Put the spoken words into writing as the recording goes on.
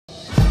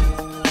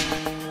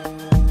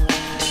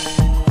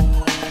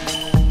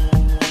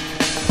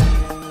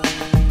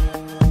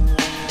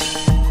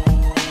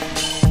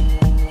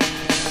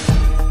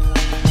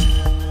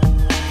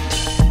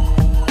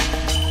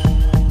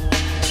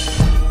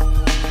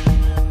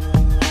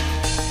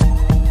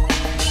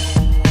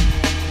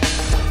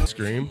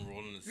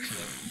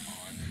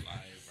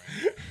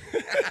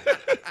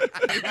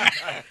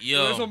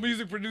Yo, there's some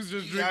music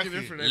producers drinking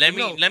different.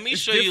 Let me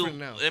show you.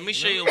 Now, let me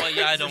show you why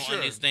y'all don't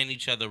understand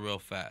each other real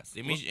fast.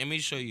 Let me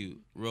show you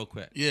real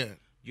quick. Yeah.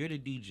 You're the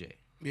DJ.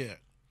 Yeah.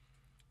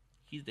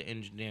 He's the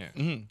engineer.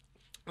 Mm-hmm.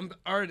 I'm the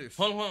artist.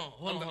 Hold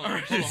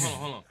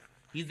on.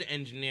 He's the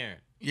engineer.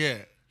 Yeah.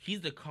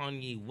 He's the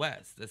Kanye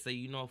West that say,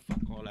 you know, fuck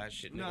all that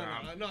shit. No,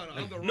 nigga.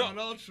 I'm the Ron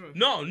Ultra.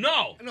 No.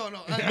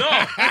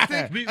 I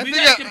think we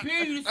gotta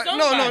compare you to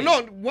somebody.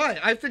 No. Why?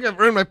 I think I've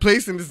earned my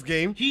place in this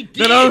game. He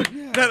did. I'm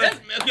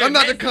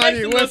not the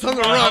Kanye West. I'm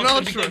the Ron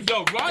Ultra.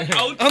 Yo, Ron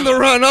Ultra. I'm the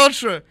Ron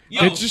Ultra.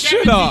 Yo, get your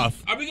shit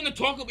off. Are we gonna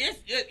talk about this?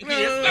 Get your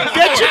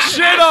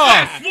shit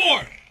off.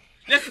 No.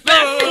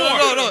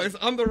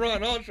 I'm the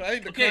Ron Ultra. I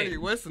ain't the Kanye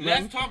West.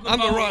 Let's talk about I'm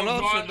the Ron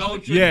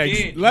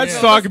Ultra.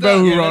 Let's talk about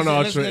who Ron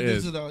Ultra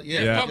is. Let's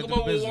talk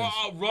about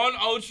what Ron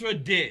Ultra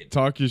did.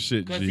 Talk your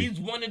shit, G. Because he's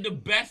one of the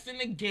best in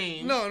the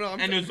game.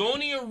 And there's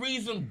only a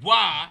reason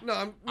why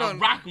I'm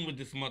rocking with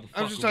this motherfucker.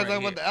 I'm just trying to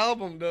talk about the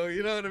album, though.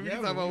 You know what I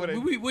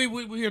mean?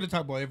 We're here to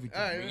talk about everything.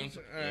 All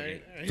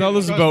right. Tell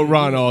us about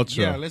Ron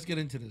Ultra. Yeah, let's get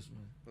into this,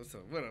 man. What's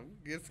up?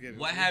 Let's get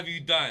what have you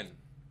done?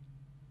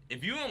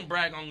 If you don't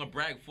brag, I'm gonna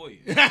brag for you.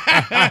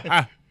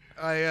 I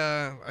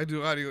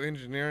do audio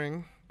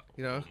engineering,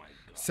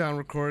 sound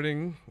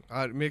recording,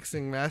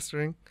 mixing,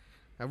 mastering.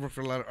 I work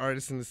for a lot of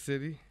artists in the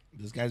city.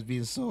 This guy's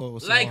being so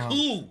like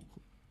who?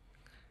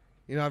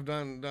 I've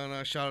done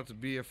shout out to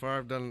BFR.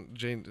 I've done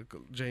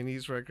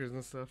Janie's records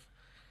and stuff.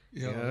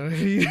 Yeah.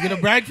 You gonna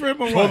brag for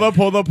him or what?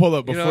 Hold up.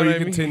 Before you I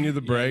mean? continue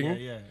the bragging,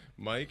 yeah.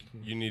 Mike,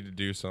 you need to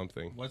do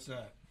something. What's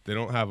that? They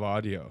don't have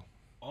audio.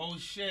 Oh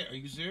shit! Are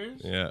you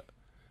serious? Yeah.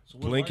 So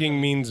Blinking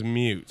means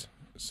mute.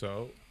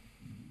 So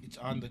it's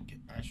on the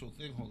actual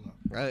thing. Hold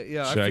on. I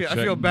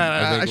feel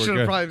bad. I should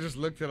have probably just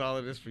looked at all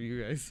of this for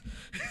you guys.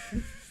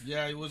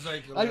 Yeah, it was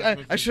like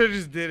I should have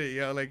just did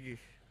it,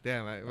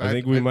 damn. I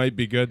think we might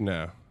be good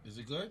now. Is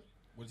it good?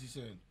 What's he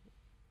saying?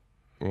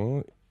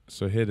 Well,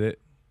 so hit it,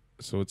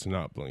 so it's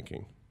not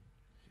blinking.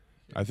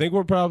 I think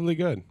we're probably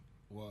good.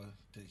 Well,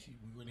 we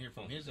wouldn't hear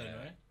from his end,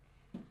 right?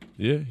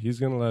 Yeah, he's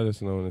gonna let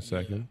us know in a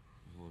second. Yeah.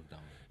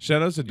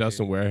 Shout out to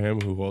Dustin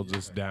Wareham, who holds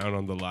us down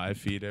on the live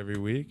feed every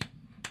week.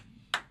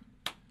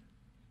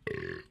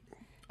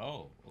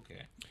 Oh,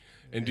 okay.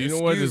 And do you know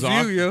what is do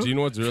you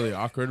know what's really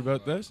awkward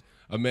about this?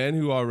 A man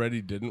who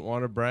already didn't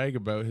want to brag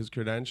about his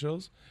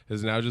credentials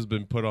has now just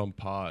been put on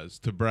pause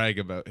to brag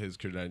about his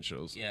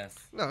credentials. Yes.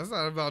 No, it's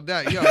not about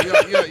that. Yo.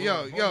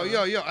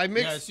 I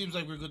mixed. Yeah, it seems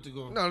like we're good to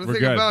go. No, we're thing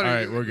good. about All it.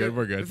 right, we're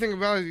good. The thing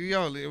about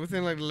it,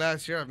 within like the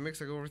last year, I've mixed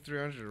like over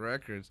 300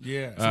 records.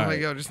 Yeah. So I'm like,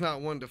 just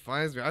not one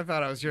defines me. I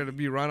thought I was here to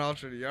be Ron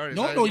Ultra the artist.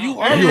 No, you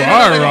are. You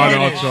are Ron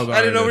Ultra the artist.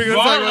 I didn't know we were going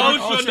to talk Ron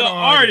about Ultra the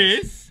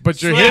artist.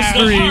 But your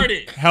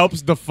history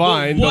helps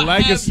define the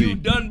legacy. What have you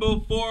done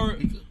before?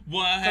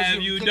 What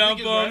have you done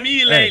for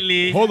me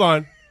lately? Hey, hold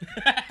on.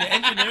 The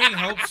engineering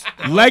helps.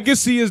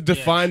 Legacy is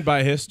defined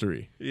by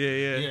history.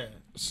 Yeah.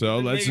 So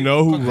let's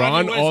know who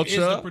Ron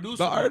Ultra, the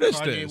the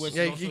artist, is.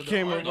 Yeah, he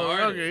came over.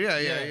 Okay,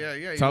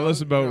 yeah. Tell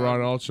us about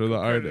Ron Ultra, the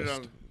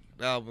artist.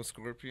 The album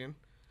Scorpion.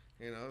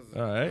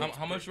 All right.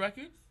 How much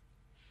records?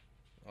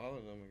 All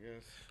of them, I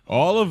guess.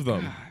 All of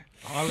them.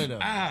 All of them.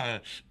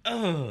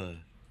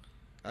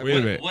 Wait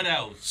a minute. What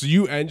else? So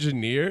you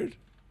engineered?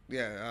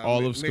 Yeah.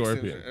 All of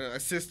Scorpion.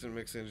 Assistant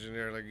mix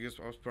engineer. Like,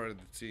 I was part of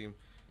the team.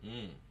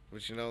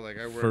 Which, I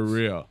worked. For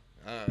real.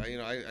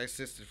 I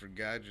assisted for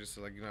Gadgets.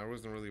 So, I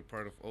wasn't really a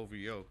part of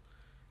OVO.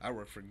 I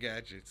worked for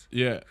Gadgets.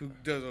 Yeah. Who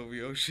does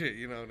OVO shit,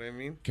 you know what I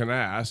mean? Can I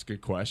ask a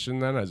question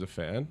then as a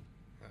fan?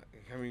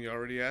 You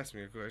already asked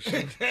me a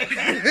question. All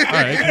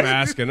right, can I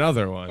ask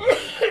another one?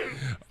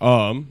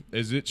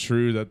 Is it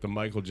true that the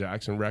Michael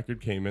Jackson record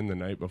came in the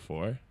night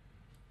before?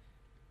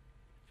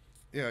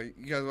 Yeah,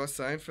 you guys watch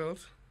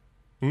Seinfeld?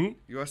 You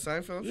watch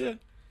Seinfeld? Yeah.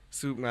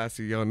 Soup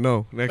Nazi,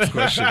 no. Next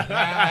question. Y'all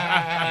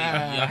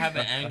have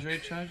an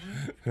Android charger?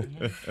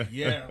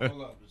 Yeah,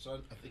 hold up.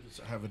 I think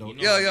I have it on.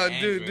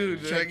 Dude.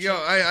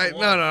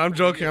 I'm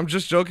joking. I'm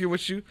just joking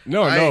with you.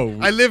 No.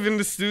 I live in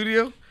the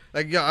studio.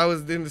 I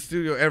was in the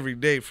studio every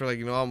day for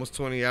almost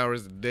 20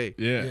 hours a day.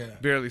 Yeah.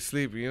 Barely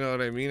sleeping, you know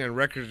what I mean? And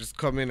records just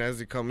come in as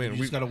they come in. You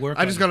just gotta work.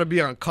 I just gotta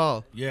be on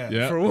call.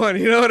 Yeah. For one,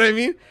 you know what I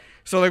mean?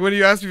 So when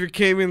you asked me if it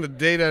came in the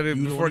day that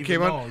before it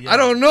came out, yeah. I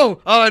don't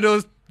know. All I know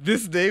is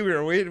this day we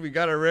were waiting, we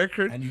got a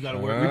record. And you gotta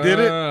work. We did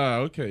it.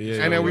 Okay,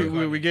 yeah. And then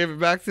we gave it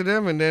back to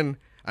them, and then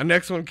our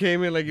next one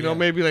came in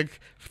maybe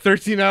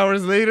 13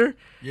 hours later.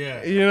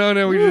 Yeah. And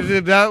then we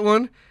did that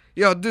one.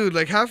 Yo, dude,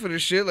 half of the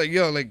shit,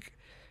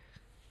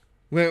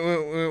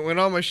 when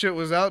all my shit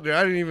was out there,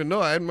 I didn't even know.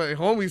 I had my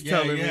homies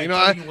telling me.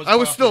 I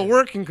was still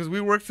working because we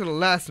worked to the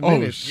last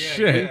minute. Oh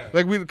shit!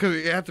 Yeah. Because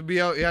it had to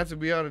be out. It had to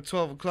be out at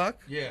 12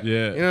 o'clock. Yeah.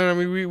 Yeah. You know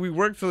what I mean? We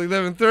worked till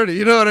 11:30.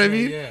 You know what I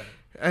mean? Yeah.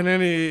 And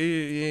then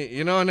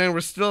and then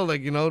we're still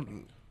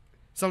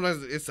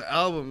sometimes it's an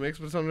album mix,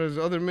 but sometimes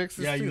there's other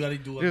mixes. Yeah, too. you gotta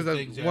do other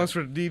things. One's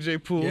for the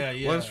DJ pool,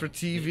 one's for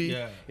TV.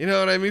 Yeah. You know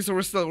what I mean? So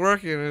we're still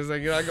working. And it's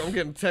I'm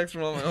getting texts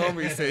from all my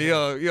homies saying,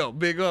 yo,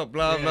 big up,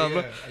 blah, blah,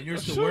 blah. And you're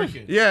still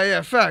working.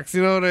 Yeah, facts.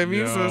 You know what I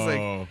mean? So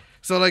it's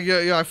So like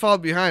I fall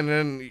behind,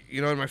 and then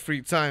in my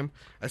free time,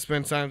 I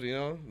spend time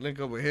to link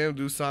up with him,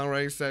 do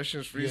songwriting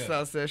sessions,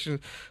 freestyle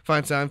sessions,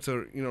 find time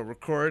to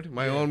record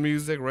my own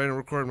music, write and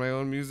record my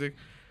own music,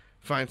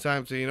 find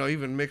time to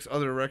even mix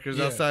other records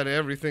outside of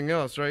everything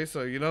else, right?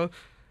 So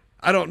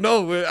I don't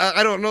know.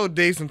 I don't know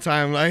dates and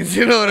timelines.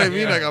 You know what I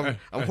mean? Like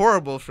I'm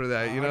horrible for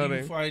that. You know what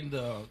I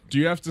mean? Do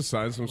you have to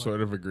sign some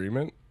sort of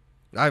agreement?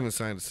 I haven't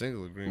signed a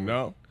single agreement.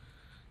 No.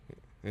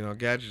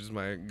 Gadget is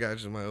my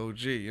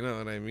OG. You know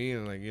what I mean?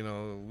 And like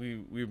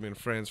we've been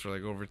friends for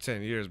like over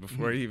 10 years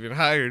before he even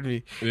hired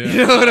me. Yeah.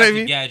 You know what I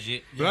mean?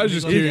 Gadget. But I was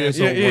just curious.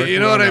 You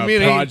know what I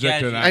mean?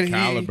 Project of that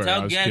caliber.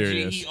 Tell I was Gadget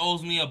curious. he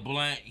owes me a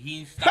blunt.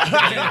 He stopped.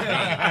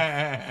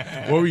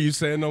 What were you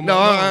saying? No,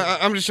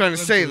 I'm just trying to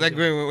say, like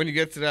when you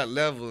get to that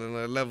level and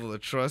a level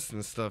of trust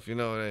and stuff, you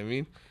know what I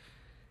mean?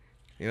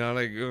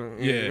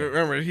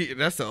 Remember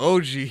that's the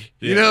OG.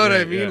 You know what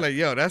I mean? Yeah. Like,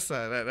 yo, that's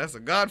a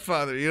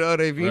Godfather. You know what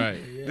I mean? Right.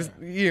 Yeah.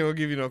 He don't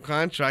give you no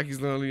contract. He's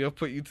gonna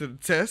put you to the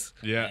test.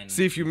 Yeah.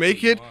 See if you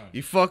make it.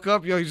 You fuck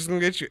up, he's just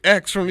gonna get you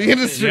X from the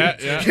industry.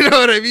 Yeah. You know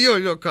what I mean?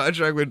 You don't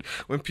contract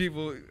when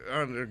people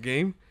are on their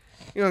game.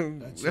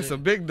 That's a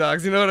big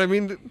dogs. You know what I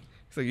mean?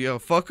 So yo,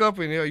 fuck up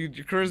and your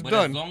career's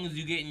done. As long as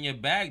you get in your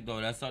bag though,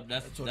 that's what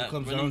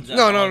comes down to.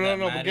 No.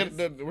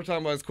 But we're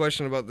talking about this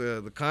question about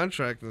the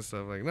contract and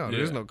stuff. Like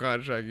there's no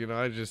contract.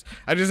 I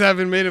just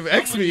haven't made him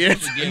X me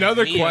yet.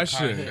 Another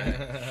question: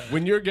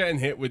 when you're getting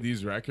hit with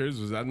these records,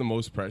 was that the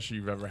most pressure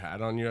you've ever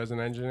had on you as an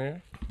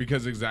engineer?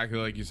 Because exactly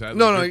like you said,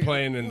 you're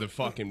playing in the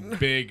fucking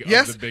big.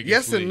 Yes, of the biggest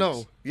yes leagues. And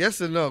no. Yes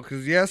and no.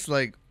 Because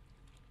like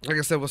I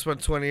said, we'll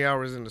spend 20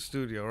 hours in the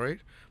studio, right?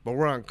 But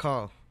we're on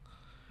call.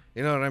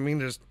 You know what I mean?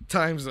 There's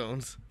time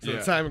zones. So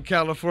the time in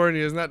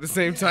California is not the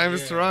same time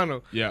as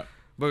Toronto. Yeah.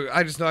 But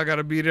I just know I got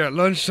to be there at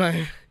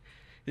lunchtime.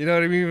 You know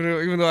what I mean?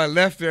 Even though I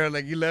left there at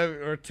like 11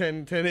 or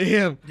 10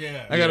 a.m.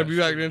 Yeah. I got to be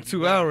back there in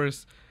 2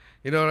 hours.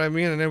 You know what I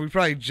mean? And then we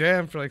probably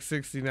jam for like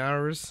 16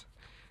 hours.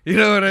 You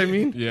know what I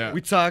mean? Yeah.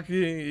 We talk,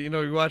 we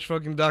watch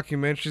fucking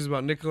documentaries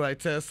about Nikola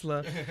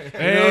Tesla. You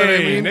know what I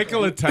mean?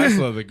 Nikola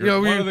Tesla, one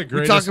of the greatest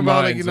we talk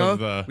about minds of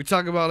the... We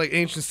talk about like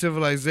ancient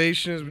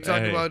civilizations. We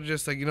talk about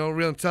just like,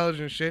 real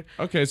intelligent shit.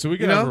 Okay, so we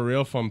can have a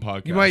real fun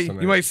podcast.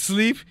 You might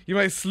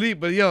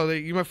sleep, but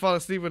you might fall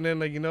asleep and then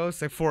like,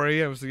 it's like 4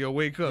 a.m. So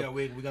wake up. Yeah,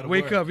 we gotta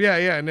wake up.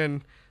 Yeah, and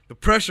then the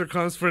pressure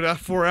comes for that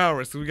 4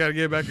 hours, so we got to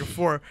get it back in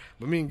 4.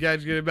 But me and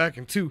Gadget get it back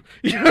in 2.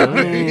 You know what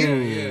I mean?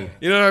 Yeah.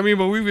 You know what I mean?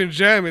 But we've been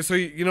jamming, so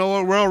you know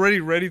what? We're already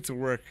ready to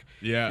work.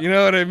 Yeah. You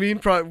know what I mean?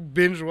 Probably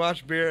binge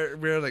watch bear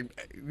like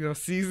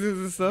seasons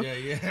and stuff.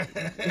 Yeah.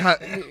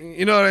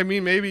 You know what I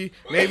mean? Maybe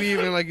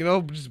even like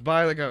just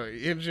buy like an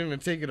engine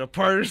and take it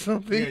apart or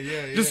something.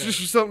 Yeah. Just for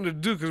something to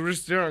do because we're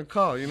just there on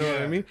call. You know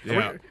what I mean?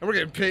 Yeah. And we're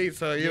getting paid,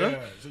 so you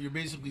know. So you're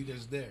basically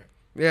just there.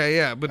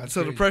 Yeah, but that's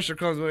so crazy. The pressure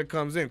comes when it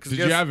comes in. Did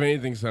you have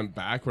anything sent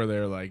back where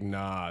they're like,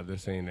 nah,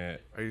 this ain't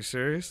it? Are you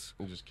serious?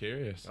 I'm just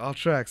curious. All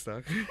tracks,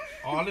 dog.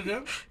 All of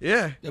them?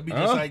 Yeah. That'd be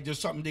just like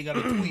just something they got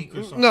to tweak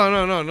or something.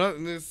 No,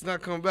 it's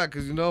not coming back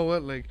because you know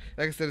what? Like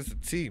I said, it's a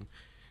team.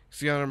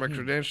 See under my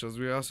credentials,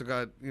 we also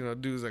got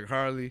dudes like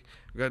Harley,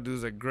 we got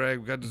dudes like Greg,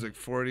 we got dudes like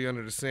 40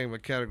 under the same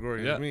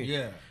category as me.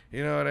 Yeah.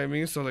 You know what I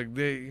mean? So like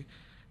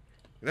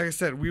like I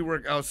said, we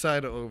work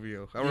outside of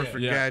OVO. I work for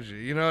Gadget.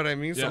 You know what I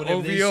mean? So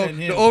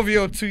the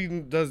OVO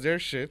team does their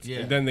shit. Yeah.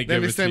 And then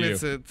they send it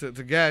to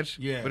to Gadget.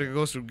 Yeah. But it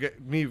goes through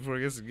me before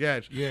it gets to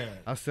Gadget. Yeah.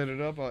 I'll set it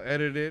up. I'll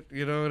edit it.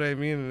 You know what I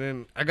mean? And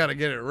then I gotta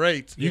get it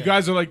right. You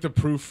guys are like the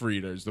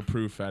proofreaders, the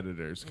proof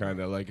editors, kind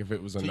of like if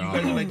it was a novel.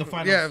 You guys are like the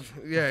final.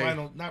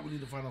 Yeah. Not really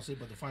the final say,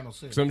 but the final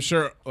say. So I'm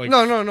sure. Like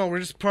no. We're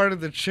just part of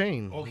the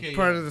chain. Okay.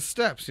 Part of the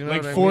steps. You know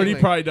like what 40 I mean?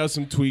 probably does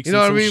some tweaks and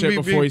some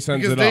shit before he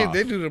sends it off.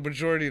 They do the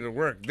majority of the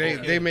work.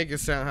 They make it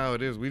sound how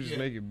it is. We just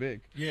make it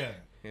big. Yeah.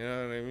 You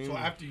know what I mean? So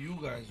after you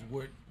guys,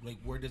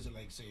 where does it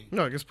like say?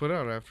 No, it gets put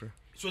out after.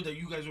 So that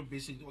you guys are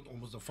basically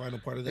almost the final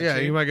part of that. Yeah,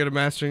 you might get a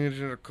mastering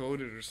engineer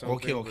coded or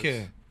something.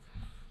 Okay.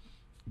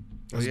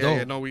 That's dope.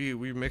 Yeah, no, we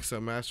mix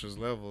up masters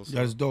levels. So.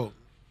 That's dope.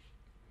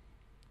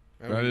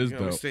 That is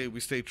dope. We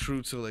stay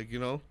true to like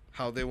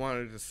how they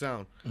wanted it to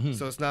sound. Mm-hmm.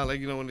 So it's not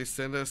like when they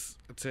send us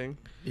a thing.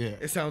 Yeah.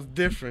 It sounds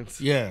different.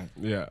 Yeah.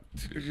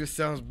 It just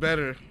sounds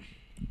better.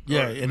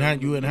 Yeah,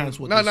 you enhance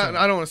what. No, I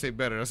don't want to say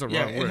better. That's a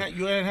wrong word.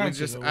 You enhance.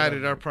 We just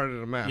added our part of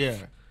the math. Yeah,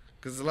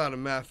 because there's a lot of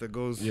math that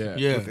goes. Yeah.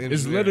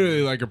 It's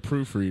literally like a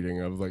proofreading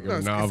of like a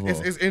novel.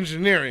 It's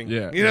engineering.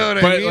 Yeah, you know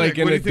what I mean. But like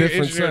in a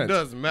different sense,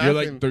 does? Math you're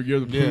like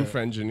you're the proof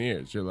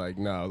engineers. You're like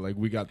like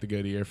we got the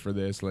good ear for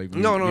this. Like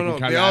no.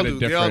 They all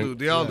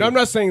do. I'm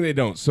not saying they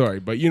don't. Sorry,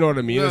 but you know what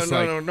I mean.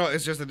 No.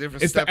 It's just a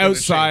different. It's the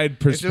outside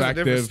perspective. It's just a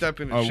different step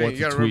in the chain. You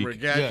gotta remember,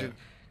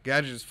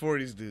 Gadget is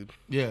 40s, dude.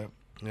 Yeah.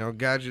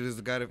 Gadget is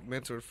the guy that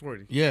mentored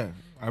 40. Yeah.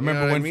 I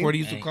remember when 40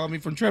 used to call me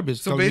from Trebas.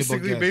 So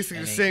basically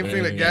the same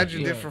thing that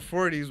Gadget did for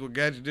 40 is what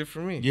Gadget did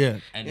for me. Yeah.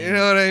 You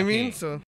know what I mean? So